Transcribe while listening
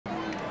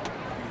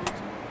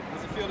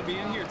feel to be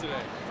in here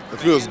today? It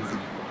feels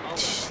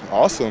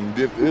awesome.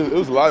 It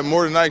was a lot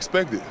more than I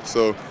expected.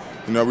 So,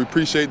 you know, we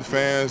appreciate the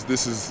fans.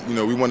 This is, you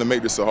know, we want to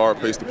make this a hard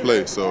place to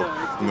play. So,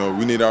 you know,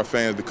 we need our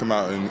fans to come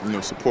out and, you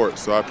know, support.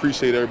 So I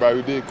appreciate everybody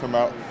who did come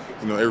out.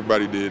 You know,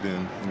 everybody did,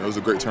 and, you know, it was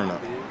a great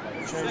turnout.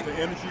 Change the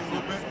energy a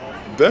little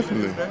bit?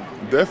 Definitely,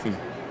 definitely.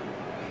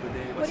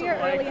 What are your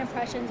early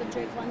impressions of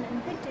Drake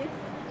London? Big dude.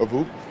 Of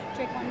who?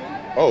 Drake London.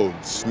 Oh,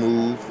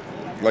 smooth.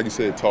 Like you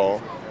said, tall.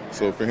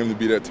 So for him to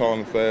be that tall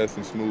and fast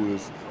and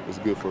smooth is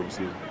good for a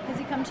receiver. Has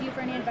he come to you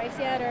for any advice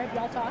yet, or have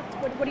y'all talked?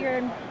 What are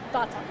your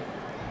thoughts on him?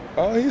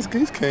 Oh,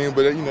 he's came,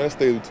 but, you know, that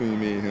stays between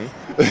me and him.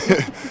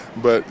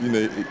 But, you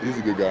know, he's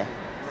a good guy.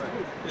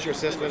 What's your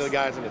assessment of the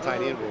guys in the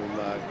tight end room?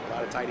 A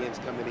lot of tight ends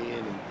coming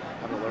in and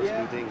having to learn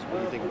some new things. What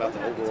do you think about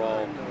the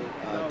overall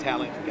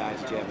talent and guys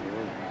that you have in the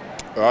room?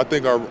 I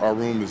think our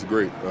room is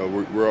great.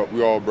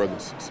 We're all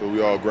brothers, so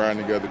we all grind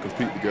together,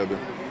 compete together,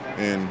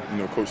 and, you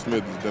know, Coach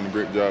Smith has done a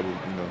great job of,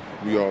 you know,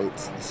 we all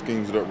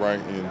schemes it up right,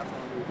 and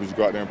we just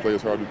go out there and play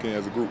as hard as we can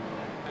as a group.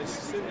 As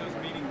you sit in those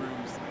meeting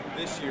rooms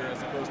this year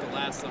as opposed to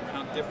last summer,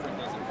 how different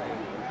does it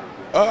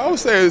feel? I would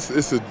say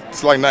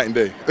it's like night and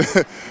day.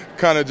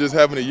 Kind of just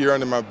having a year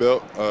under my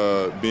belt,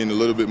 being a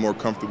little bit more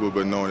comfortable,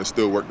 but knowing there's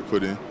still work to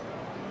put in.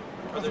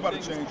 What's about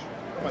to change?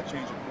 About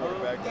changing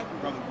quarterback,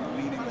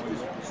 probably leaning on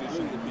his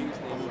position and being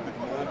a little bit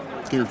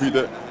more. Can you repeat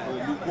that?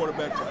 The new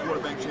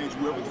quarterback change,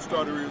 whoever the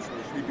starter is,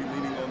 should he be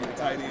leaning on the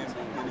tight end,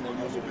 leaning on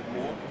you a little bit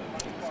more?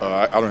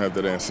 I don't have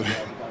that answer.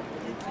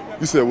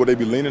 You said, will they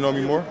be leaning on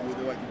me more? Would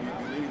they like to be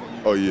leaning on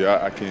you? Oh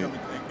yeah, I can't.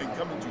 And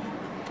coming to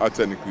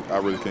you. I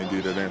really can't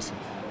give you that answer.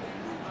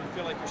 Do you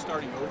feel like you're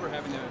starting over,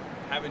 having to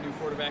have a new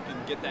quarterback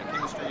and get that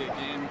chemistry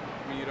again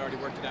when you'd already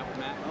worked it out with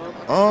Matt?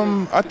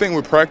 I think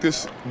with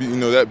practice, you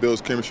know, that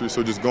builds chemistry.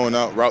 So just going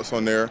out, routes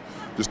on there,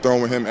 just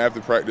throwing with him after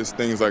practice,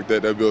 things like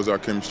that, that builds our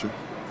chemistry.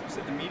 You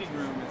said the meeting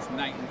room is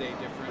night and day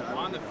different.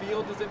 On the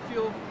field, does it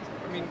feel,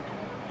 I mean,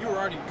 you were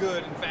already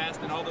good and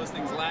fast and all those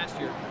things last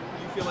year.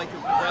 Do you feel like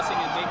you're progressing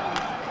and making,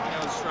 you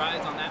know,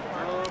 strides on that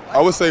part?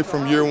 I would say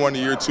from year 1 to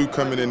year 2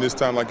 coming in this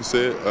time, like you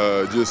said,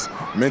 just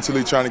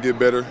mentally trying to get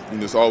better. You know,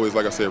 there's always,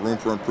 like I said, room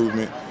for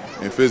improvement,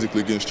 and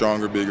physically getting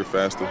stronger, bigger,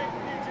 faster.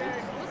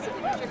 What's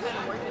something that you're kind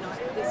of working on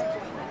at this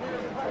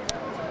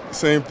point?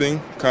 Same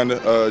thing, kind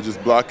of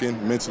just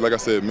blocking, mental, like I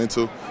said,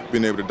 mental,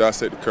 being able to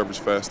dissect the coverage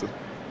faster.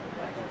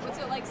 What's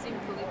it like seeing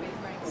Felipe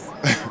Franks?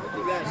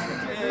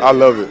 I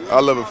love it.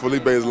 I love it.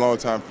 Felipe is a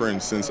longtime friend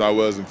since I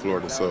was in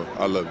Florida, so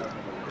I love it.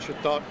 What's your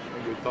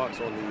thoughts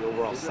on the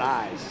overall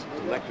size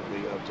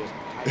collectively of just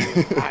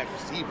five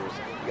receivers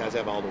you guys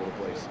have all over the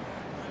place?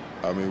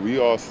 I mean, we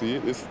all see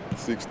it. It's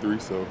 6'3",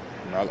 so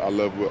you know, I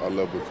love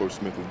what Coach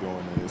Smith is doing,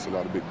 and there's a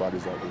lot of big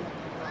bodies out there.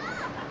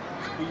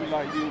 Who you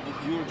like? You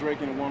and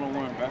Drake in a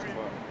one-on-one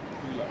basketball.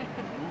 Who you like?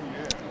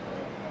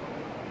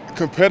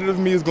 Competitive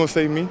me is gonna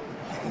say me,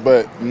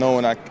 but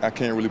knowing I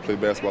can't really play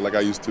basketball like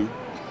I used to.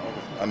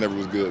 I never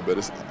was good, but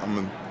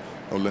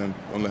don't let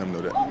him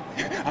know that.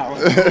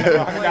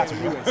 I got to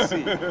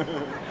USC.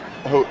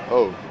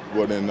 Oh,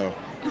 well then no.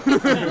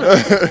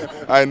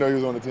 I didn't know he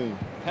was on the team.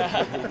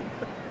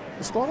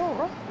 What's going on,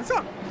 bro? What's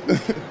up?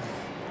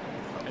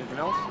 Anything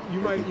else? You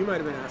might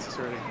have been asked this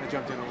already. I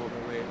jumped in a little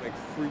bit late. Like,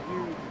 for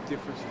you, the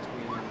difference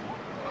between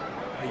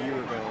a year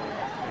ago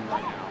and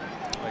right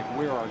now, like,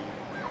 where are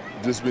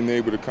you? Just being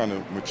able to kind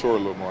of mature a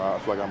little more. I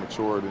feel like I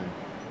matured in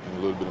a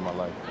little bit of my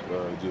life,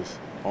 just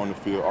on the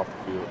field, off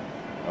the field,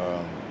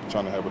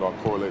 trying to have it all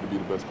correlate to be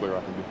the best player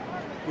I can be.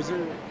 Was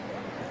there a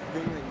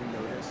thing that you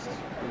noticed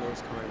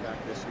coming back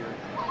this year?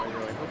 Where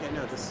you're like, okay,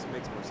 no, this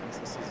makes more sense.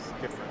 This is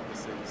different.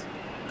 This is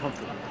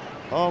comfortable.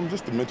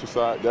 Just the mental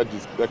side. That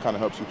kind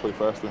of helps you play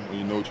faster when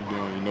you know what you're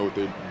doing. You know what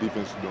their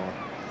defense is doing.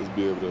 Just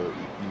be able to,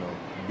 you know,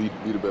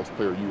 be the best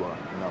player you are,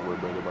 and not worry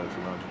about everybody else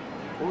around you.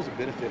 What was the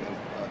benefit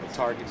of the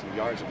targets and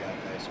yards you got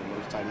last year?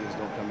 Most tight ends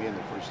don't come in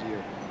the first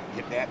year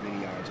get that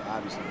many yards,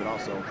 obviously, but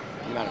also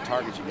the amount of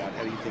targets you got.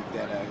 How do you think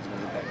that is going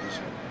to impact this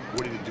year?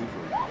 What did it do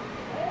for you?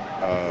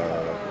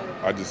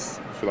 I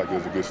just feel like it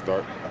was a good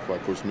start. I feel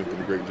like Coach Smith did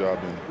a great job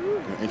in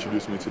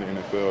introducing me to the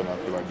NFL, and I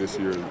feel like this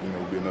year, you know,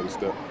 will be another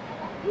step.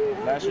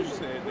 Last year you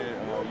said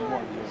that you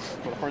wanted to,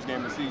 for the first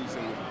game of the season, you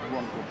said you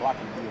wanted to block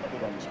and be a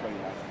foot on display.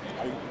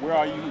 Where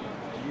are you?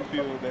 Do you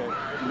feel that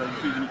you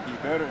feel you need to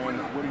get better, and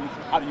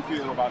how do you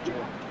feel about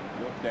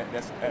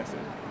that's asset?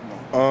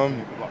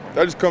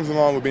 That just comes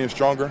along with being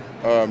stronger,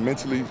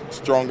 mentally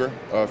stronger,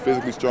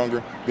 physically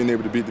stronger, being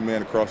able to beat the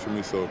man across from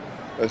me. So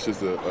that's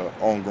just an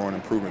ongoing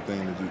improvement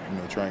thing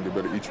to try and get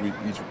better each week,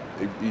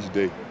 each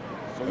day.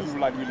 So you would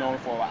like to be known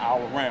for an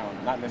hour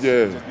round, not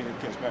necessarily just being a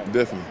catch back.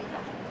 Definitely.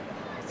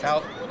 A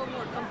little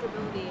more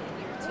comfortability in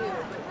year 2,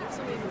 but if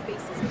somebody who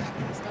faces back,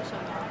 especially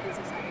on the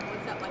offensive side,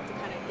 what's that like to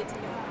kind of get to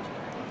know each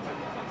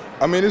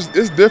other? I mean,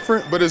 it's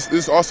different, but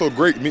it's also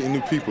great meeting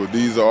new people.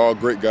 These are all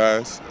great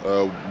guys.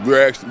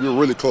 We're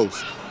really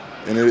close,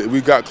 and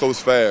we got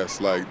close fast.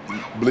 Like,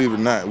 believe it or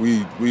not,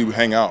 we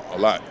hang out a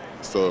lot.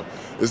 So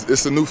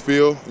it's a new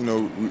feel. You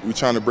know, we're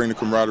trying to bring the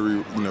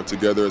camaraderie,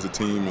 together as a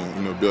team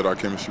and build our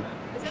chemistry.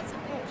 Is that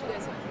something that you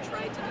guys have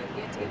tried to do to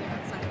get together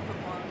outside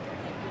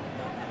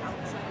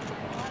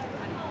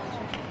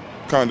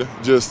Kinda.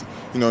 Just,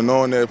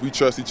 knowing that if we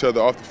trust each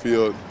other off the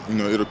field,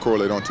 it'll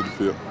correlate onto the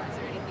field.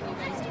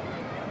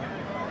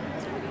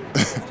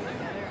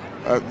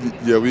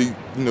 Yeah, we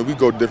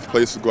go to different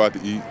places, go out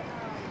to eat.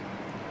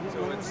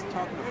 So let's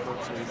talk to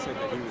Brooks. He said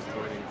that he was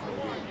learning from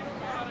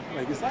you.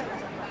 Like, is that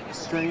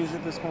strange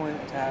at this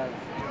point to have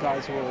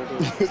guys who are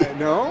older?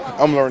 No?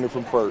 I'm learning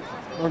from Ferk.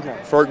 Okay.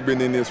 Ferk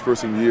been in this for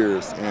some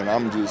years, and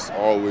I'm just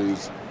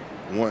always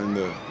wanting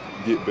to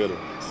get better.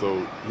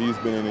 So he's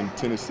been in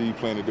Tennessee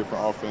playing a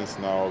different offense,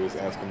 and I always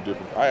ask him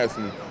different. I ask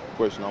him a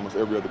question almost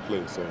every other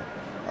play, so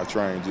I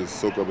try and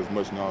just soak up as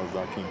much knowledge as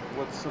I can.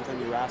 What's something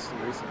you asked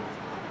him recently?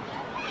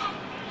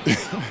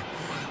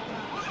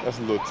 That's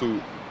a little too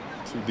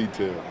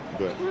detailed,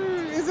 but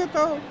Is it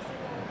though?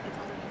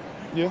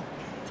 yeah.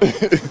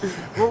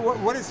 Well,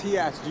 what has he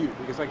asked you?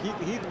 Because like he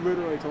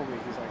literally told me,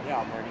 he's like,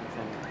 yeah,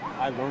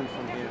 I learned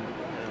from him.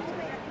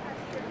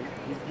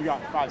 And you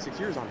got 5-6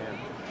 years on him.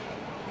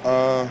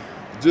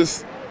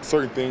 Just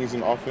certain things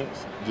in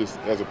offense, just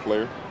as a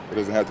player. It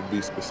doesn't have to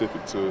be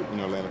specific to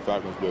Atlanta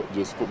Falcons, but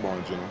just football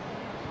in general.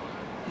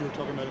 You were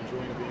talking about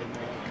enjoying being in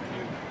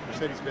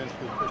Mercedes-Benz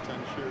for the first time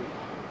this year.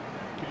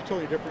 Could you tell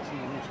the difference in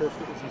the new turf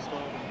that was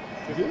installed?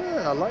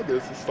 Yeah, I like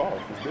this. It's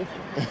soft. It's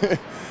different.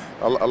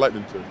 I like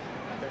them too.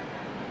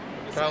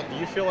 Kyle, do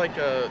you feel like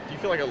a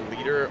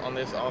leader on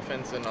this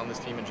offense and on this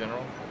team in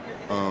general?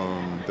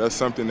 That's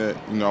something that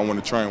I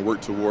want to try and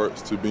work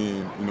towards, to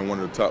being one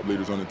of the top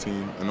leaders on the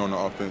team and on the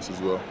offense as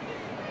well.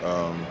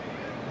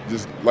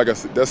 Just like I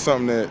said, that's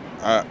something that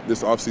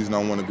this offseason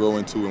I want to grow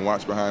into and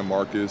watch behind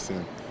Marcus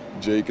and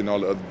Jake and all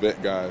the other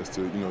vet guys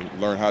to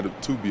learn how to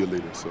be a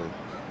leader. So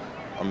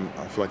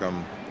I feel like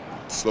I'm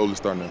slowly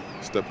starting to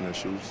step in their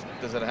shoes.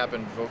 Does it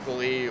happen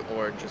vocally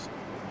or just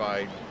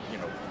by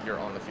your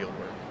on the field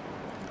work?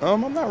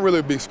 I'm not really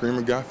a big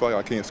screamer guy. I feel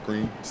like I can't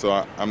scream,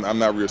 so I'm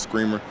not really a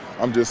screamer.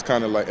 I'm just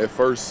kind of like, at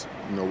first,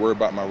 worry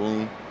about my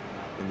room,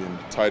 and then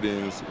tight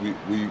ends,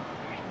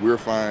 we're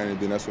fine, and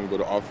then that's when we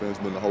go to offense,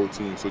 and then the whole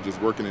team. So just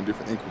working in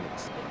different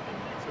increments.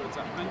 So it's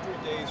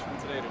 100 days from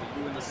today to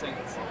you and the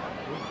Saints,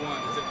 week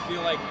 1. Does it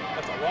feel like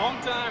that's a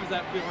long time? Does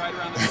that feel right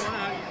around the corner?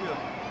 How do you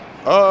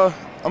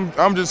feel?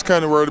 I'm just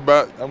kind of worried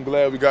about. I'm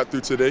glad we got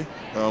through today.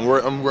 I'm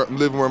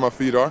living where my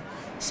feet are.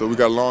 So we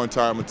got a long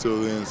time until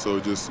then, so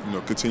just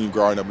continue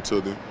grinding up until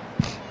then.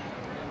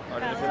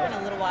 It's been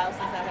a little while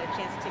since I had a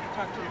chance to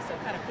talk to you, so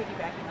kind of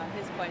piggybacking on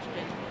his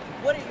question,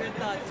 what are your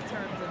thoughts in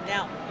terms of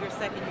now your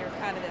second year,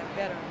 kind of that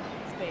veteran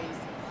space?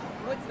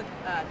 What's the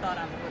thought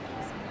on the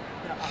rookies,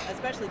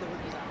 especially the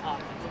rookies on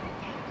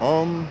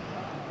offense?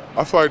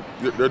 I feel like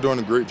they're doing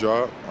a great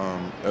job.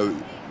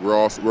 We're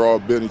all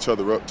building each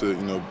other up to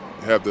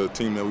have the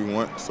team that we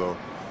want. So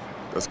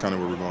that's kind of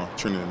where we're going,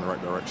 trending in the right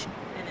direction.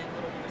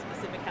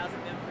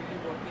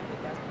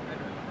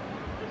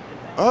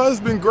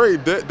 It's been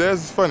great.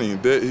 That's funny.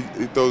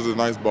 He throws a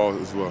nice ball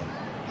as well.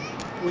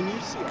 When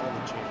you see all the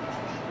change,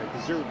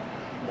 because you're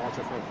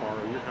watching from afar,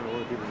 you're kind of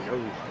one of the people who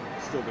knows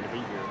who's still going to be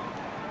here.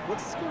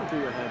 What's going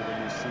through your head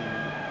when you see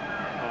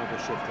all the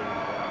shifting in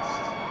the last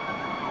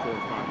 4 or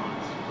 5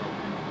 months from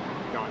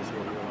guys who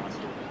were here last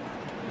year?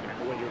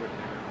 When you're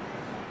looking at it?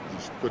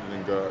 Just put it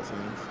in God's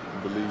hands and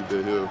believe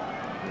that He'll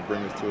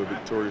bring us to a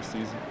victorious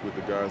season with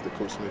the guys that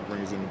Coach Smith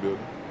brings in the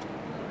building.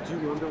 Do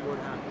you wonder what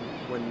happened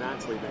when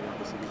Matt's leaving,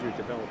 obviously, because you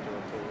developed her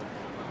into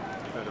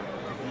better?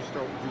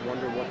 Do you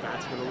wonder what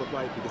that's going to look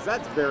like? Because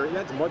that's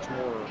much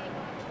more,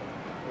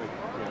 like,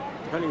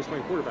 depending who's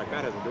playing quarterback,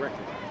 that has a direction.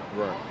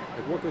 Right.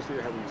 Like, what goes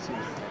through your head when you see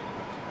that?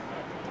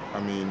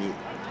 I mean,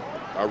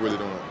 I really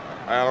don't.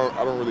 I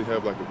don't really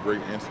have like a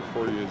great answer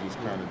for you. It's just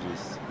kind of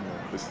it's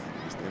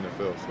the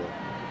NFL. So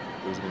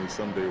there's going to be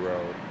some day where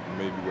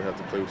maybe we'll have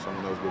to play with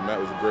someone else. But Matt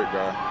was a great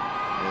guy.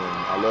 And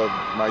I love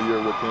my year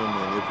with him,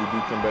 and if we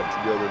do come back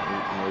together,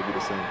 it'll be the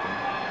same thing.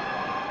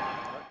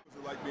 What's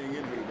it like being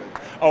in here today?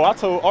 Oh, I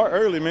told Art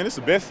early, man, it's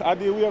the best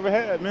idea we ever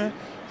had, man.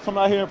 Come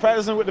out here and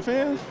practicing with the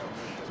fans,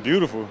 it's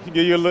beautiful. You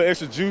get you a little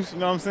extra juice, you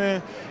know what I'm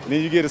saying? And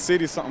then you get a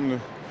city something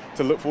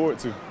to look forward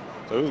to.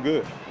 So it was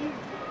good.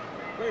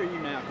 Where are you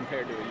now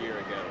compared to a year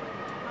ago?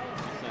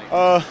 You think, in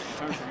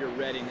terms of your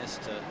readiness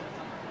to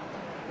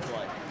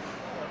play?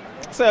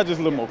 I'd say I'm just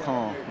a little more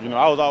calm.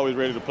 I was always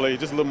ready to play,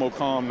 just a little more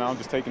calm now. I'm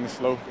just taking it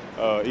slow.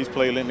 Each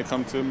play letting it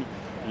come to me.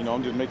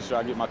 I'm just making sure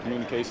I get my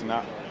communication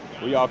out.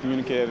 We all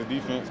communicate as a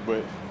defense,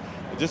 but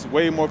just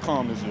way more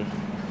calm this year.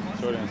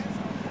 Short answer.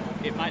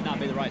 It might not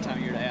be the right time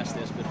of year to ask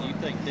this, but do you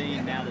think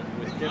Dean, now that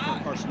with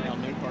different personnel,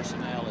 new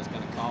personnel, is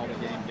going to call the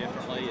game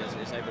differently,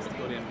 is able to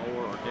put in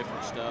more or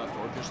different stuff,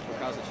 or just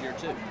because it's year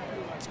 2?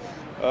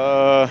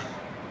 I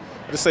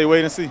just say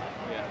wait and see.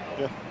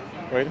 Yeah.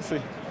 Wait and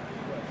see.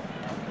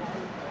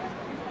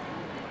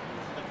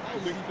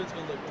 How's the defense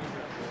going to look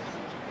different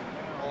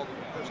for all the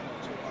personnel?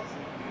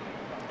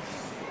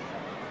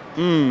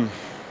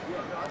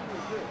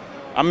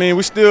 I mean,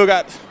 we still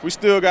got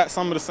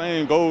some of the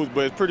same goals,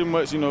 but it's pretty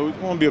much, we want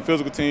to be a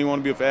physical team, we want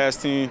to be a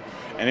fast team,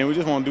 and then we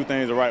just want to do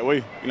things the right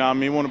way.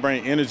 We want to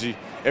bring energy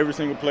every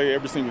single play,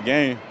 every single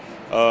game.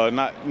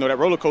 That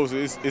roller coaster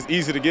is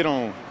easy to get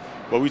on,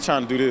 but we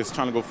trying to do this,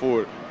 trying to go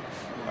forward.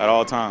 at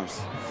all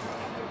times.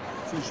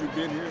 Since you've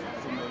been here,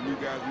 some of the new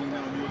guys leaning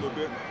on you a little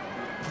bit?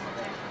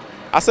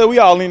 I said we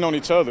all lean on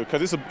each other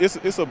because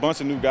it's a bunch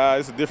of new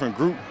guys. It's a different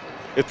group.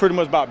 It's pretty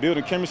much about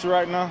building chemistry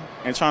right now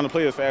and trying to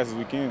play as fast as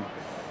we can.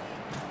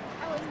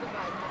 How was the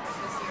vibe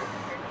this year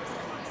compared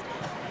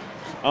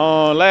to last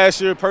year?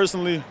 Last year,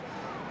 personally,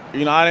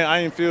 you know,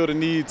 I didn't feel the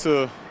need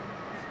to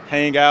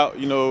hang out,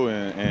 you know,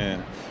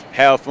 and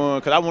have fun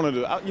because I wanted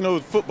to, you know,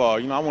 football,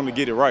 you know, I wanted to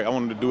get it right. I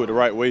wanted to do it the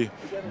right way.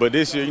 But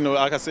this year, you know,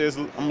 like I said,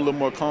 I'm a little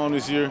more calm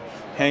this year.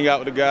 Hang out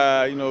with the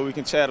guy, you know, we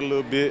can chat a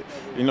little bit,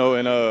 you know,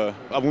 and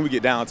when we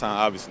get downtime,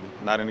 obviously,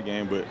 not in the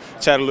game, but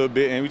chat a little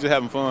bit, and we just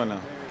having fun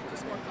now.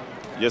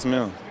 Yes,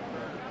 ma'am.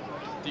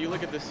 Do you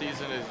look at this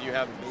season as you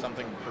have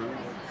something to prove?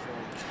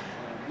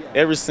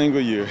 Every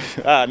single year.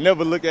 I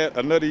never look at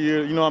another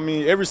year, you know what I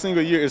mean? Every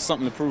single year is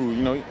something to prove.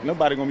 You know,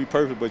 nobody gonna be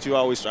perfect, but you're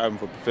always striving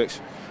for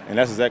perfection. And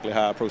that's exactly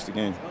how I approach the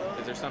game.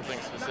 Is there something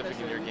specific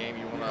in your game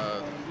you want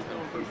to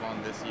improve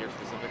on this year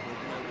specifically?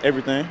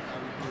 Everything.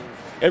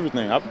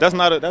 Everything. That's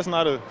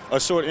not a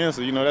short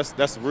answer, you know,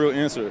 that's the real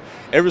answer.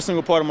 Every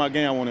single part of my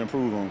game I want to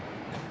improve on.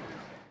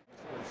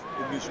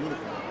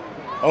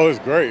 Oh, it's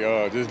great.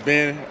 Just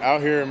being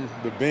out here in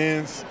the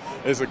Benz,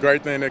 it's a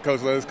great thing that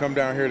Coach let us come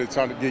down here to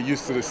try to get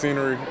used to the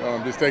scenery,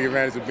 just take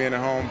advantage of being at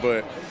home.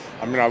 But,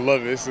 I mean, I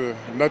love it. It's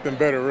nothing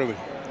better, really.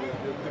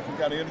 Different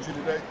kind of energy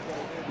today?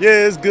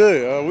 Yeah, it's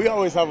good. We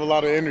always have a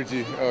lot of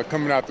energy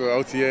coming out the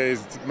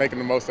OTAs, making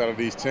the most out of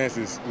these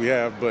chances we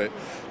have. But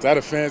to have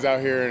the fans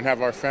out here and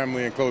have our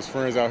family and close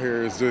friends out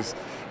here is just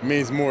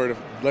means more to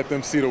let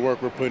them see the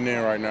work we're putting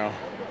in right now.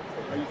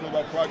 How you feel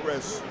about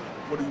progress?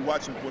 What are you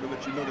watching for to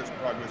let you know there's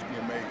progress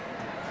being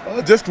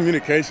made? Just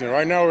communication.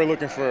 Right now we're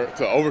looking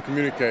to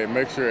over-communicate,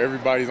 make sure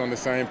everybody's on the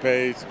same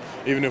page.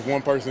 Even if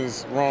one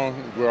person's wrong,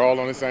 we're all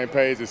on the same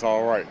page, it's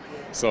all right.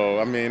 So,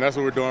 I mean, that's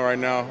what we're doing right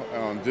now.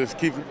 Just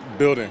keep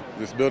building,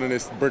 just building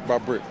this brick by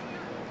brick.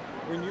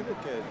 When you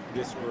look at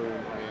this room,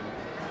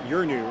 and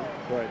you're new,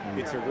 but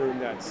it's a room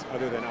that's,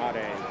 other than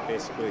OTA,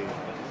 basically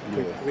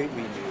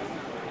completely new.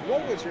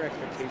 What was your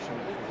expectation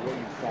of what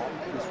you thought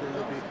this room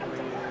would be coming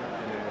in,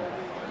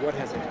 and what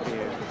has it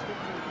been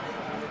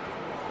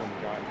when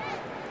you got here?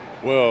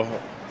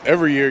 Well,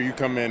 every year you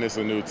come in, it's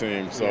a new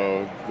team.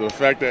 So the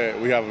fact that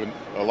we have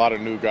a lot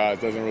of new guys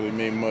doesn't really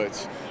mean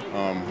much.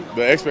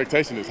 The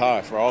expectation is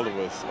high for all of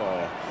us.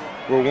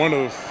 We're one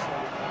of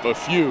a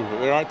few.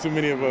 There aren't too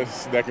many of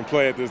us that can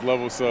play at this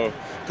level. So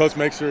Coach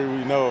makes sure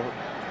we know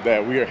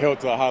that we are held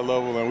to a high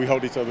level and we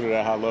hold each other to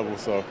that high level.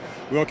 So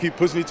we're going to keep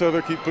pushing each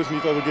other,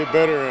 get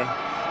better, and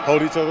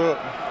hold each other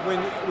up.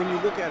 When you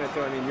look at it,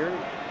 though, I mean, you're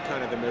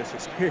kind of the most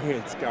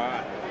experienced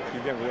guy.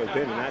 You've never really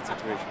been in that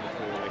situation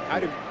before.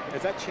 Like,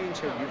 has that changed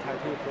how you've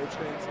had to approach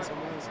things in some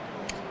ways?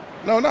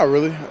 No, not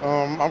really.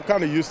 I'm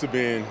kind of used to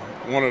being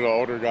one of the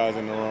older guys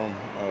in the room.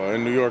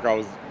 In New York, I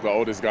was the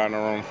oldest guy in the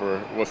room for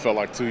what felt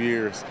like 2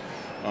 years.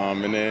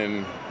 And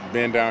then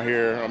being down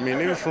here, I mean,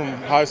 even from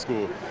high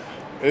school,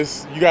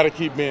 you got to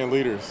keep being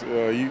leaders.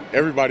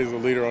 Everybody's a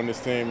leader on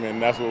this team,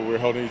 and that's what we're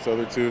holding each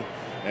other to,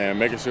 and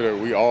making sure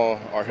that we all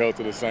are held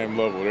to the same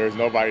level. There's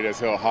nobody that's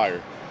held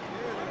higher.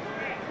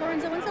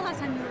 Lorenzo, when's the last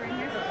time you were in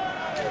here?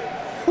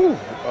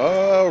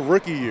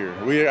 Rookie year.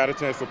 We got a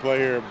chance to play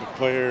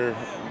here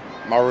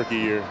my rookie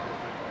year.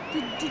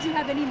 Did you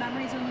have any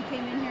memories when you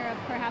came in here of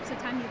perhaps a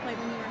time you played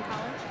when you were in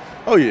college?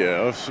 Oh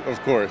yeah,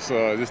 of course.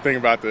 Just thinking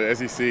about the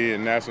SEC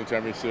and national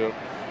championship.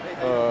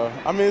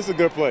 I mean, it's a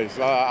good place.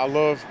 I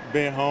love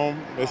being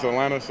home. It's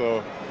Atlanta,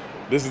 so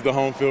this is the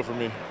home field for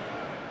me.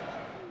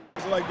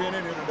 What's it like being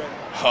in here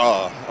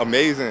today?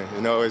 Amazing.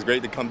 You know, it's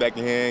great to come back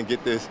in here and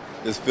get this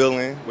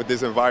feeling with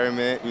this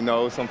environment. You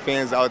know, some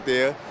fans out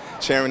there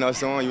cheering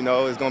us on. You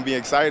know, it's going to be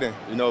exciting.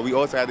 You know, we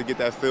also had to get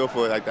that feel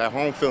for like that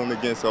home feeling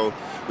again. So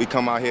we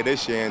come out here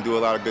this year and do a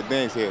lot of good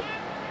things here.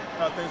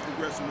 How are things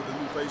progressing with the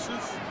new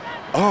faces?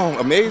 Oh,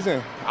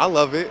 amazing. I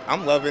love it.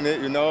 I'm loving it,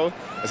 you know.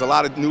 There's a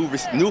lot of new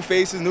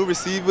faces, new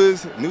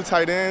receivers, new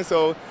tight ends,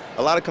 so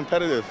a lot of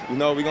competitive. You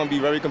know, we're going to be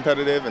very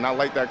competitive, and I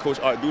like that Coach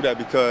Art do that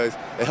because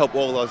it helps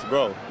all of us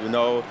grow, you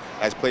know,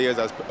 as players,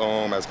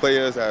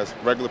 as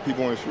regular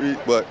people on the street.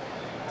 But,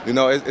 you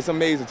know, it's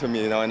amazing to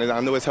me, you know, and I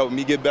know it's helping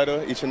me get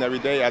better each and every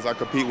day as I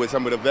compete with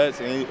some of the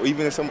vets and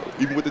even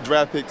with the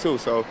draft pick, too.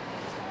 So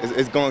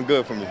it's going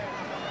good for me.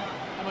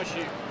 How much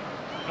you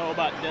know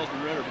about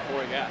Desmond Ritter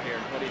before he got here?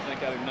 What do you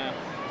think of him now?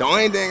 The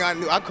only thing I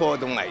knew, I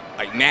called him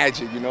like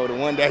magic, you know, the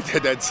one that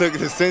took the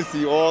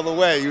Cincy all the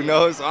way, you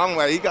know. So I'm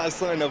like, he got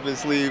something up his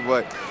sleeve,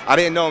 but I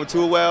didn't know him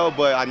too well,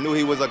 but I knew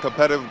he was a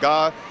competitive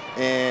guy.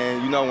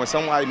 And, you know, when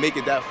somebody make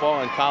it that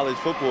far in college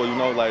football, you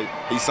know, like,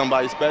 he's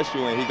somebody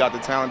special, and he got the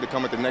talent to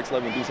come at the next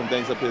level and do some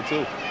things up here,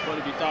 too. What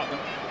have you thought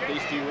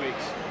these few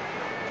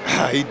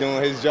weeks? He's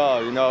doing his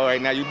job, you know.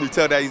 Right now, you can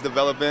tell that he's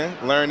developing,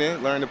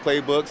 learning the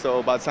playbook.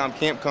 So by the time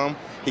camp come,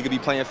 he could be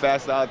playing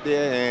faster out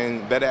there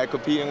and better at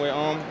competing with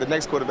the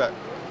next quarterback.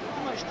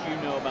 How much do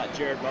you know about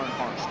Jared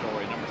Bernhardt's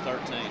story, number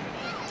 13?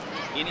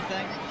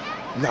 Anything?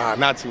 Nah,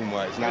 not too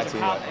much,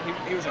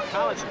 He was a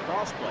college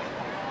lacrosse player.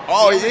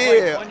 Oh, He only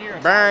played 1 yeah, year.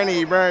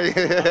 Bernie.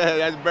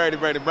 That's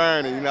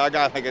Bernie. You know, I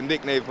got like a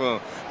nickname for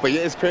him. But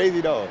yeah, it's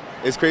crazy though.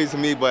 It's crazy to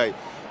me, but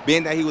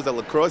being that he was a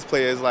lacrosse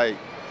player, it's like,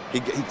 he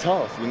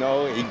tough, you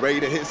know? He ready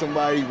to hit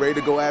somebody, ready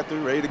to go after,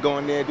 ready to go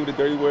in there and do the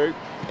dirty work.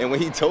 And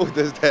when he told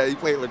us that he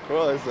played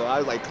lacrosse, so I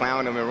was like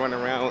clowning him and running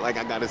around like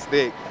I got a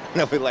stick.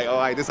 And I was like, all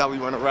right, this is how we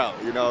run a route,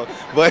 you know?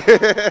 But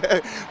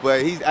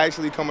but he's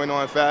actually coming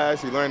on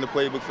fast. He learned the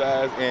playbook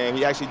fast, and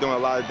he actually doing a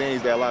lot of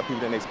things that a lot of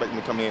people didn't expect him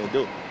to come in and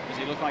do. Does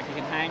he look like he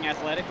can hang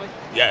athletically?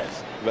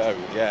 Yes, very,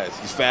 yes.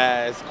 He's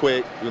fast,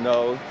 quick, you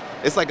know?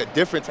 It's like a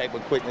different type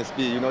of quickness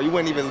speed, you know? You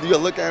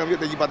look at him, you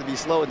think you're about to be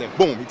slow, and then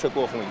boom, he took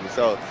off on you.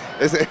 So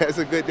it's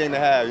a good thing to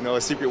have, you know,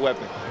 a secret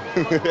weapon.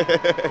 You talk about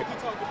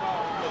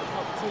the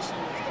competition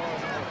as far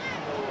as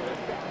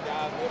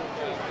guys, little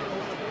guys,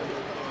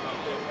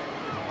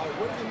 like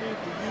what does it mean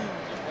for you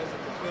as a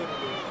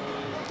competitor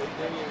and they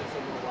bring in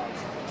some of the like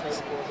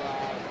trade for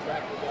guys,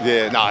 back guys?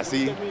 Yeah, nah,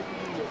 see,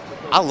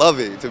 I love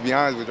it, to be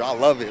honest with you. I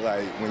love it.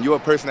 Like, when you're a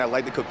person that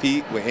like to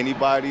compete with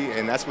anybody,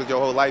 and that's what your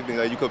whole life been.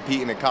 Like, you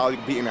competing in college, you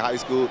competing in high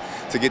school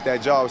to get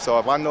that job. So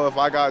if I know if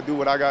I got to do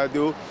what I got to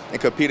do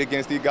and compete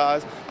against these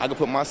guys, I can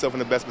put myself in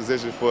the best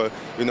position for,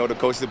 you know, the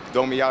coach to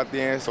throw me out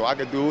there so I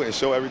could do and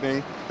show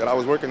everything that I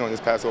was working on this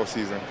past off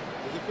season.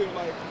 Does it feel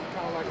like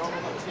kind of like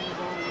almost like a team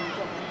goal when you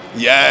talk about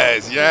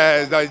it?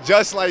 Yes, like,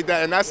 just like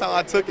that. And that's how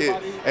I took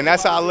it. And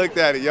that's how I looked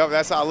at it. Yup,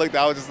 that's how I looked at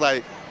it. I was just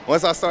like,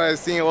 once I started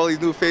seeing all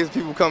these new faces,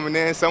 people coming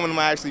in, some of them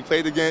I actually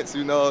played against,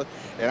 you know,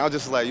 and I was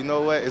just like, you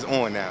know what, it's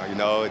on now, you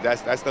know.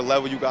 That's the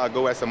level you got to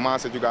go, that's the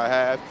mindset you got to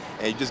have,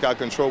 and you just got to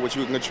control what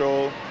you can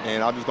control,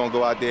 and I'm just going to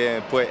go out there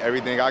and put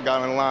everything I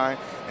got on the line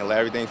and let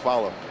everything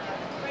follow.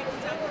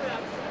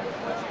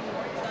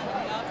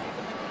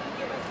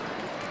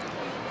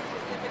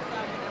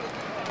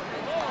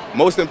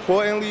 Most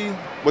importantly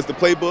was the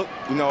playbook.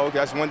 You know,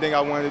 that's one thing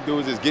I wanted to do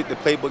is just get the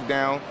playbook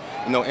down,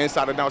 you know,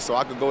 inside and out, so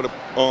I could go to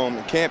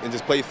camp and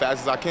just play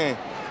fast as I can.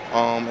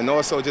 And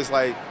also just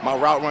like my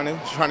route running,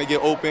 trying to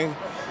get open,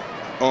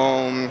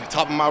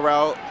 top of my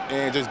route,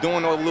 and just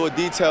doing all the little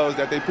details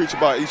that they preach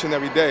about each and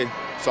every day,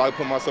 so I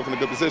put myself in a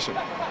good position.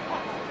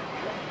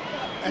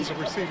 As a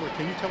receiver,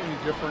 can you tell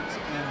any difference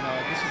in,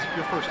 this is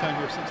your first time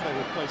here since they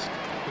replaced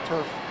the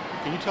turf,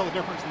 can you tell the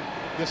difference in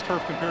this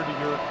turf compared to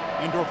your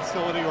indoor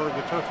facility or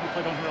the turf you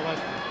played on here last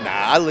year?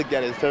 Nah, I look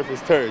at it as turf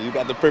is turf. You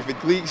got the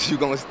perfect cleats, you're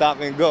going to stop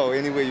and go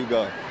anywhere you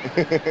go.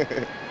 We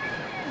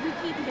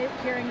keep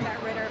hearing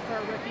that Ritter, for a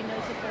rookie,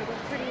 knows the playbook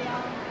pretty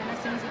well, and as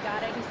soon as he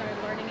got it, he started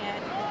learning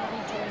it before he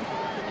joined for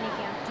rookie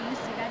minicamp. Do you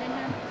see that in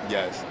him?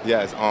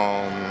 Yes.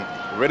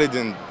 Ritter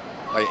didn't,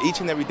 like, each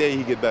and every day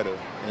he get better.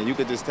 And you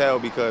could just tell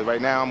because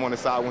right now I'm on the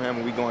side with him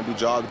and we going to do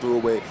jog through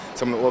it with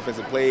some of the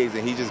offensive plays,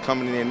 and he's just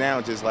coming in there now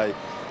just like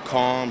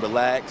calm,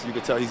 relaxed. You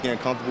could tell he's getting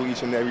comfortable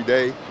each and every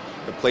day.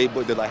 The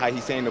playbook, like how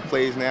he's saying the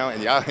plays now,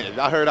 and y'all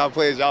heard our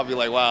plays, y'all be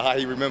like, wow, how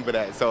he remember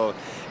that. So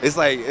it's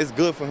like, it's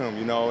good for him,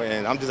 you know,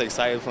 and I'm just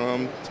excited for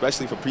him,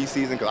 especially for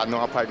preseason, because I know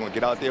I'm probably going to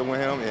get out there with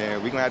him,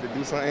 and we're going to have to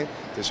do something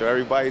to show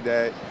everybody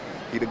that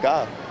he the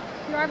guy.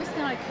 You're obviously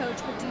not a coach,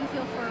 but do you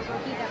feel for a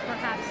rookie that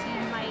perhaps he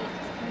might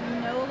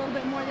know a little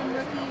bit more than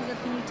rookies, or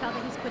can you tell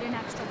that he's put in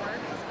extra work?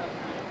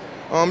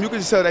 You can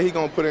just tell that he's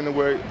going to put in the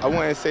work. I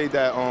wouldn't say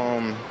that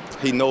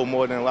he know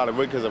more than a lot of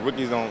rookies, because the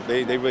rookies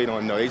they really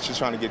don't know. They just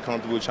trying to get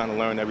comfortable, trying to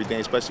learn everything,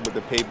 especially with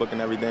the paybook and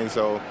everything.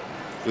 So,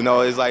 you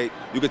know, it's like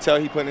you could tell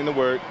he put in the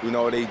work. You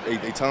know, they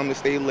tell him to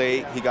stay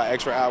late. He got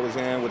extra hours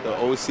in with the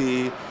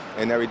OC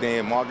and everything.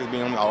 And Marcus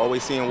being, I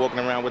always see him walking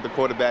around with the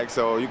quarterback.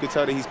 So you could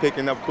tell that he's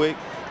picking up quick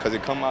because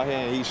it come out here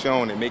and he's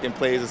showing it, making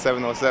plays at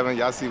 7-on-7.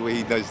 Y'all see what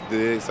he just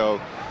did. So,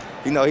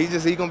 you know, he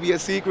gonna be a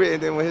secret,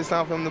 and then when it's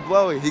time for him to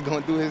blow it, he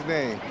gonna do his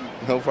thing.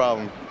 No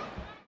problem.